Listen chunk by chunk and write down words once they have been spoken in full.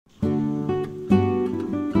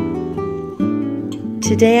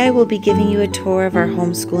Today I will be giving you a tour of our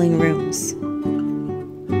homeschooling rooms.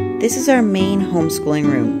 This is our main homeschooling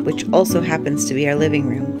room, which also happens to be our living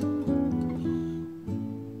room.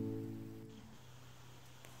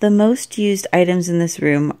 The most used items in this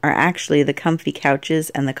room are actually the comfy couches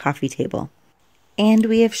and the coffee table. And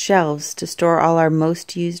we have shelves to store all our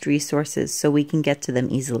most used resources so we can get to them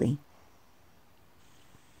easily.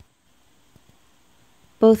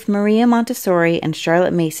 Both Maria Montessori and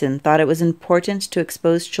Charlotte Mason thought it was important to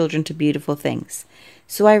expose children to beautiful things,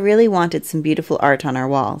 so I really wanted some beautiful art on our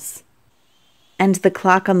walls. And the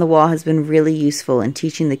clock on the wall has been really useful in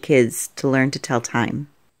teaching the kids to learn to tell time.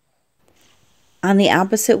 On the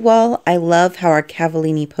opposite wall, I love how our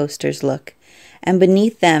Cavallini posters look, and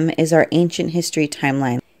beneath them is our ancient history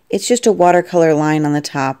timeline. It's just a watercolor line on the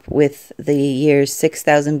top with the years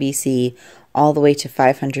 6000 BC all the way to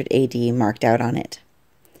 500 AD marked out on it.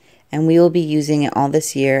 And we will be using it all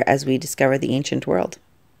this year as we discover the ancient world.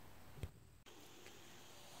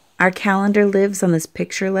 Our calendar lives on this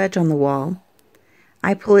picture ledge on the wall.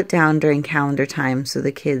 I pull it down during calendar time so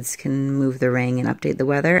the kids can move the ring and update the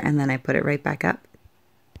weather, and then I put it right back up.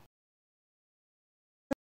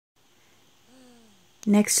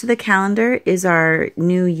 Next to the calendar is our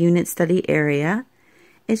new unit study area.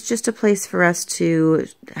 It's just a place for us to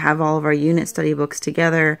have all of our unit study books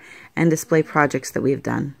together and display projects that we've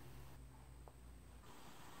done.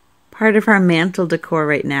 Part of our mantle decor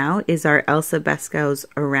right now is our Elsa Besko's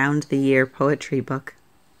Around the Year poetry book.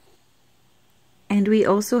 And we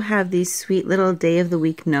also have these sweet little day of the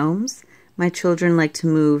week gnomes. My children like to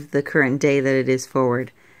move the current day that it is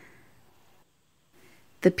forward.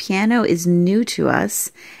 The piano is new to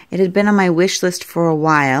us. It had been on my wish list for a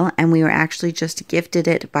while, and we were actually just gifted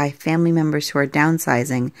it by family members who are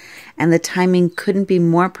downsizing, and the timing couldn't be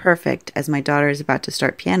more perfect as my daughter is about to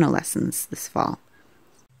start piano lessons this fall.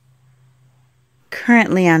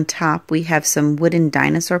 Currently on top, we have some wooden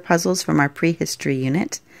dinosaur puzzles from our prehistory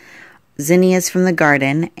unit, zinnias from the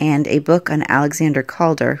garden, and a book on Alexander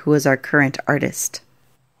Calder, who is our current artist.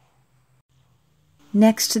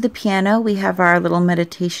 Next to the piano, we have our little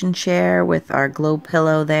meditation chair with our globe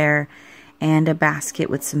pillow there, and a basket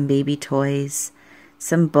with some baby toys,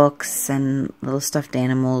 some books, and little stuffed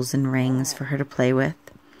animals and rings for her to play with.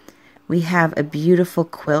 We have a beautiful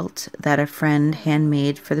quilt that a friend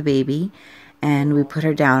handmade for the baby, and we put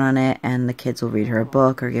her down on it, and the kids will read her a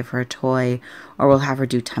book or give her a toy, or we'll have her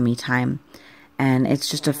do tummy time. And it's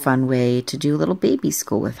just a fun way to do a little baby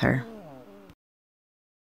school with her.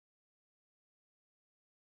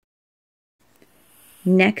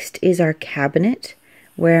 Next is our cabinet,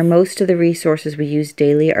 where most of the resources we use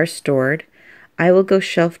daily are stored. I will go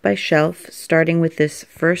shelf by shelf, starting with this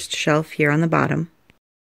first shelf here on the bottom.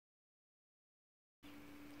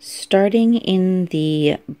 Starting in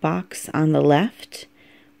the box on the left,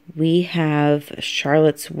 we have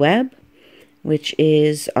Charlotte's Web, which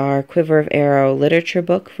is our Quiver of Arrow literature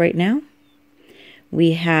book right now.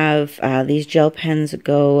 We have these gel pens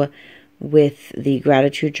go with the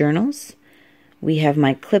gratitude journals. We have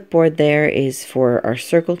my clipboard there is for our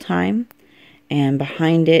circle time, and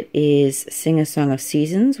behind it is Sing a Song of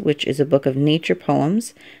Seasons, which is a book of nature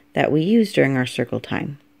poems that we use during our circle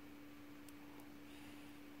time.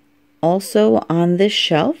 Also on this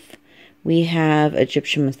shelf, we have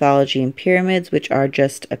Egyptian mythology and pyramids, which are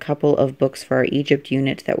just a couple of books for our Egypt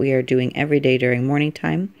unit that we are doing every day during morning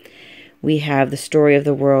time. We have The Story of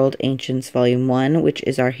the World, Ancients, Volume 1, which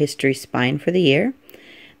is our history spine for the year.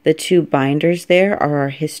 The two binders there are our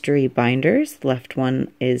history binders. The left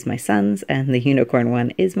one is my son's, and the unicorn one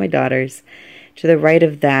is my daughter's. To the right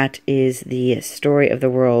of that is the Story of the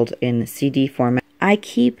World in CD format. I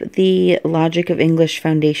keep the Logic of English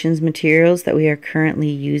Foundations materials that we are currently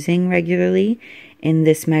using regularly in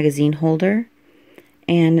this magazine holder.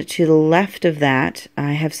 And to the left of that,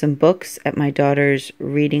 I have some books at my daughter's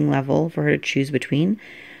reading level for her to choose between.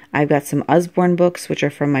 I've got some Usborne books, which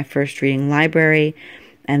are from my first reading library.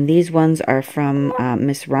 And these ones are from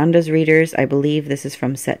Miss Rhonda's readers. I believe this is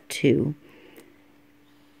from set 2.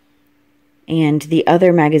 And the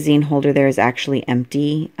other magazine holder there is actually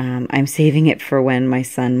empty. I'm saving it for when my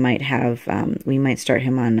son might have, we might start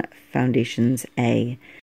him on Foundations A.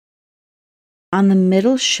 On the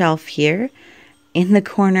middle shelf here, in the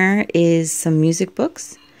corner, is some music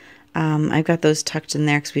books. I've got those tucked in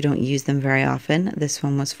there because we don't use them very often. This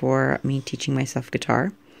one was for me teaching myself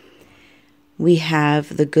guitar. We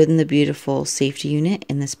have The Good and the Beautiful safety unit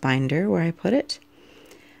in this binder where I put it.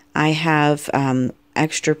 I have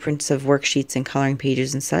extra prints of worksheets and coloring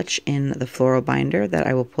pages and such in the floral binder that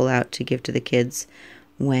I will pull out to give to the kids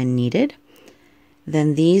when needed.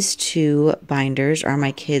 Then these two binders are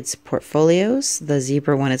my kids' portfolios. The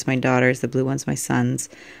zebra one is my daughter's, the blue one's my son's.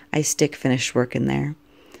 I stick finished work in there.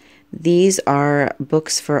 These are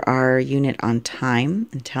books for our unit on time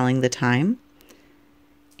and telling the time.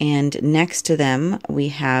 And next to them, we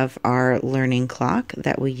have our learning clock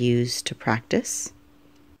that we use to practice.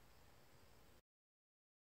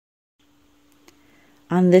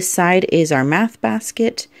 On this side is our math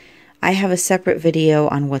basket. I have a separate video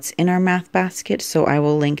on what's in our math basket, so I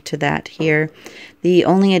will link to that here. The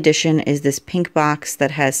only addition is this pink box that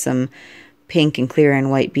has some pink and clear and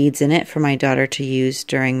white beads in it for my daughter to use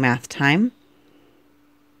during math time.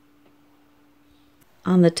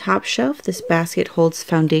 On the top shelf, this basket holds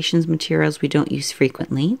foundations materials we don't use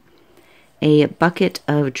frequently, a bucket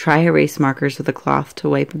of dry erase markers with a cloth to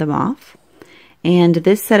wipe them off, and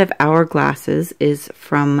this set of hourglasses is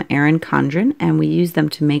from Erin Condren, and we use them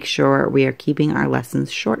to make sure we are keeping our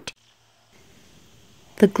lessons short.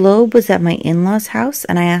 The globe was at my in-laws' house,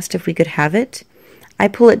 and I asked if we could have it. I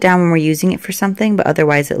pull it down when we're using it for something, but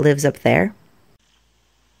otherwise it lives up there.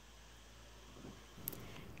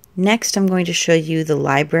 Next, I'm going to show you the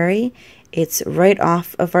library. It's right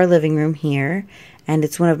off of our living room here, and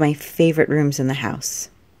it's one of my favorite rooms in the house.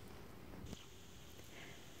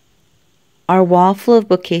 Our wall full of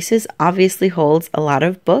bookcases obviously holds a lot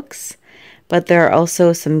of books, but there are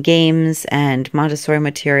also some games and Montessori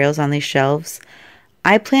materials on these shelves.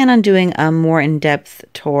 I plan on doing a more in-depth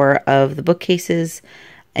tour of the bookcases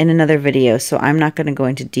in another video, so I'm not going to go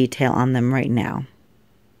into detail on them right now.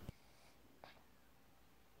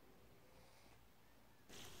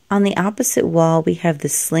 On the opposite wall, we have the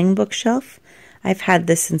sling bookshelf. I've had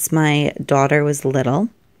this since my daughter was little,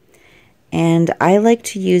 and I like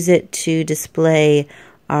to use it to display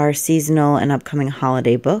our seasonal and upcoming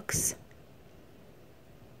holiday books.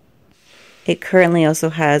 It currently also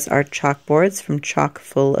has our chalkboards from Chock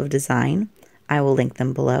Full of Design. I will link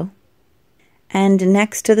them below. And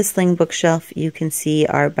next to the sling bookshelf, you can see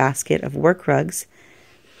our basket of work rugs.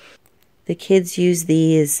 The kids use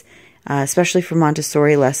these especially for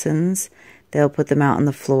Montessori lessons. They'll put them out on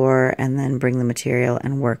the floor and then bring the material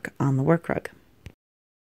and work on the work rug.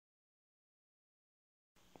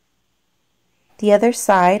 The other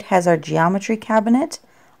side has our geometry cabinet,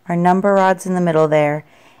 our number rods in the middle there,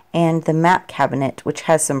 and the map cabinet, which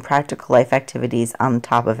has some practical life activities on the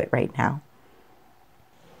top of it right now.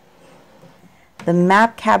 The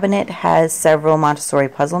map cabinet has several Montessori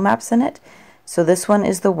puzzle maps in it. So this one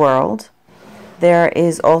is the world. There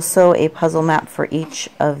is also a puzzle map for each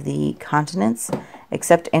of the continents,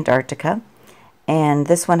 except Antarctica. And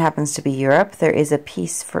this one happens to be Europe. There is a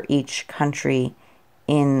piece for each country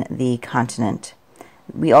in the continent.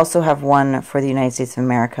 We also have one for the United States of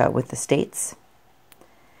America with the states.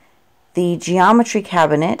 The geometry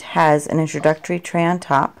cabinet has an introductory tray on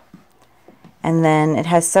top, and then it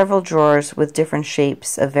has several drawers with different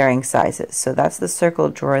shapes of varying sizes. So that's the circle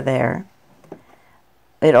drawer there.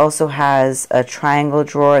 It also has a triangle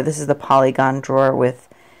drawer. This is the polygon drawer with,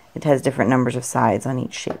 it has different numbers of sides on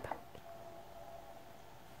each shape.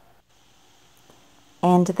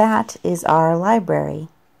 And that is our library.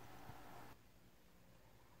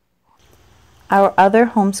 Our other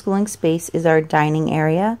homeschooling space is our dining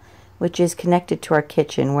area, which is connected to our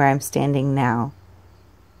kitchen where I'm standing now.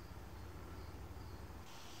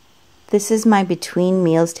 This is my between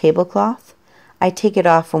meals tablecloth. I take it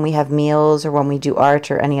off when we have meals or when we do art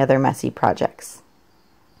or any other messy projects.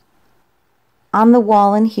 On the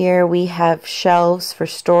wall in here we have shelves for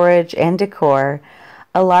storage and decor,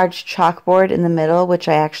 a large chalkboard in the middle which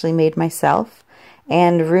I actually made myself,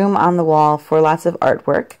 and room on the wall for lots of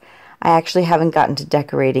artwork. I actually haven't gotten to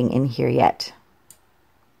decorating in here yet.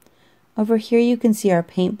 Over here you can see our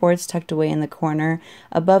paint boards tucked away in the corner.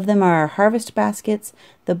 Above them are our harvest baskets.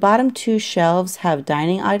 The bottom two shelves have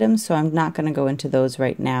dining items, so I'm not going to go into those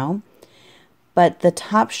right now. But the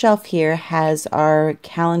top shelf here has our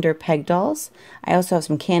calendar peg dolls. I also have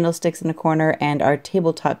some candlesticks in the corner and our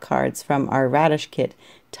tabletop cards from our radish kit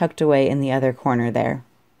tucked away in the other corner there.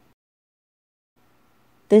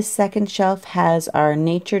 This second shelf has our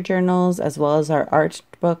nature journals as well as our art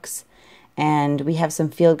books. And we have some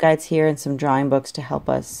field guides here and some drawing books to help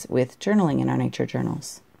us with journaling in our nature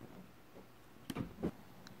journals.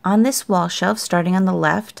 On this wall shelf, starting on the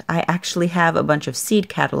left, I actually have a bunch of seed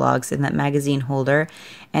catalogs in that magazine holder,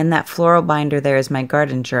 and that floral binder there is my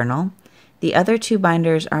garden journal. The other two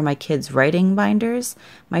binders are my kids' writing binders.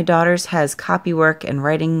 My daughter's has copywork and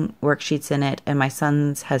writing worksheets in it, and my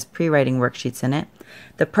son's has pre-writing worksheets in it.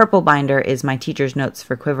 The purple binder is my teacher's notes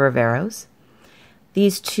for Quiver of Arrows.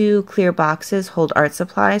 These two clear boxes hold art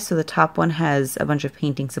supplies, so the top one has a bunch of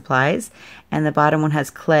painting supplies, and the bottom one has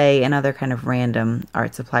clay and other kind of random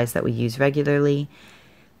art supplies that we use regularly.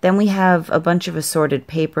 Then we have a bunch of assorted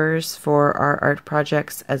papers for our art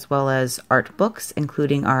projects, as well as art books,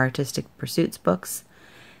 including our Artistic Pursuits books.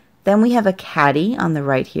 Then we have a caddy on the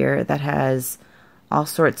right here that has all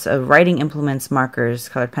sorts of writing implements, markers,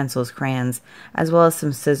 colored pencils, crayons, as well as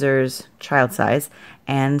some scissors, child size,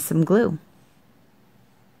 and some glue.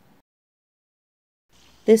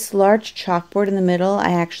 This large chalkboard in the middle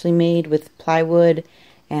I actually made with plywood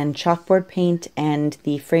and chalkboard paint, and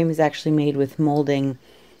the frame is actually made with molding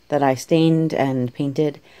that I stained and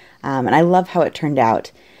painted, and I love how it turned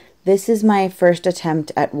out. This is my first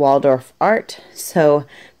attempt at Waldorf art, so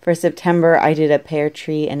for September I did a pear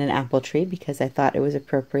tree and an apple tree because I thought it was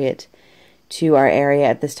appropriate to our area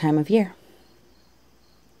at this time of year.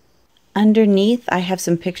 Underneath I have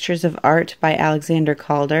some pictures of art by Alexander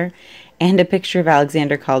Calder and a picture of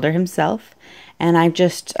Alexander Calder himself, and I've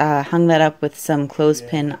just hung that up with some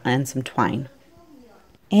clothespin and some twine.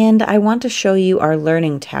 And I want to show you our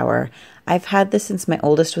learning tower. I've had this since my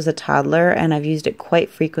oldest was a toddler, and I've used it quite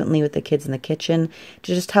frequently with the kids in the kitchen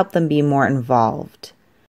to just help them be more involved.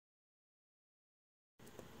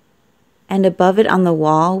 And above it on the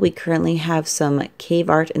wall, we currently have some cave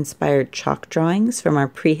art inspired chalk drawings from our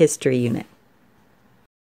prehistory unit.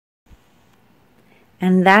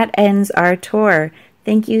 And that ends our tour.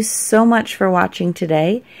 Thank you so much for watching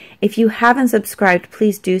today. If you haven't subscribed,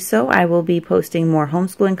 please do so. I will be posting more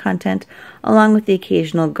homeschooling content along with the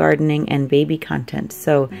occasional gardening and baby content.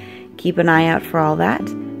 So keep an eye out for all that.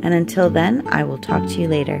 And until then, I will talk to you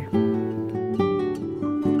later.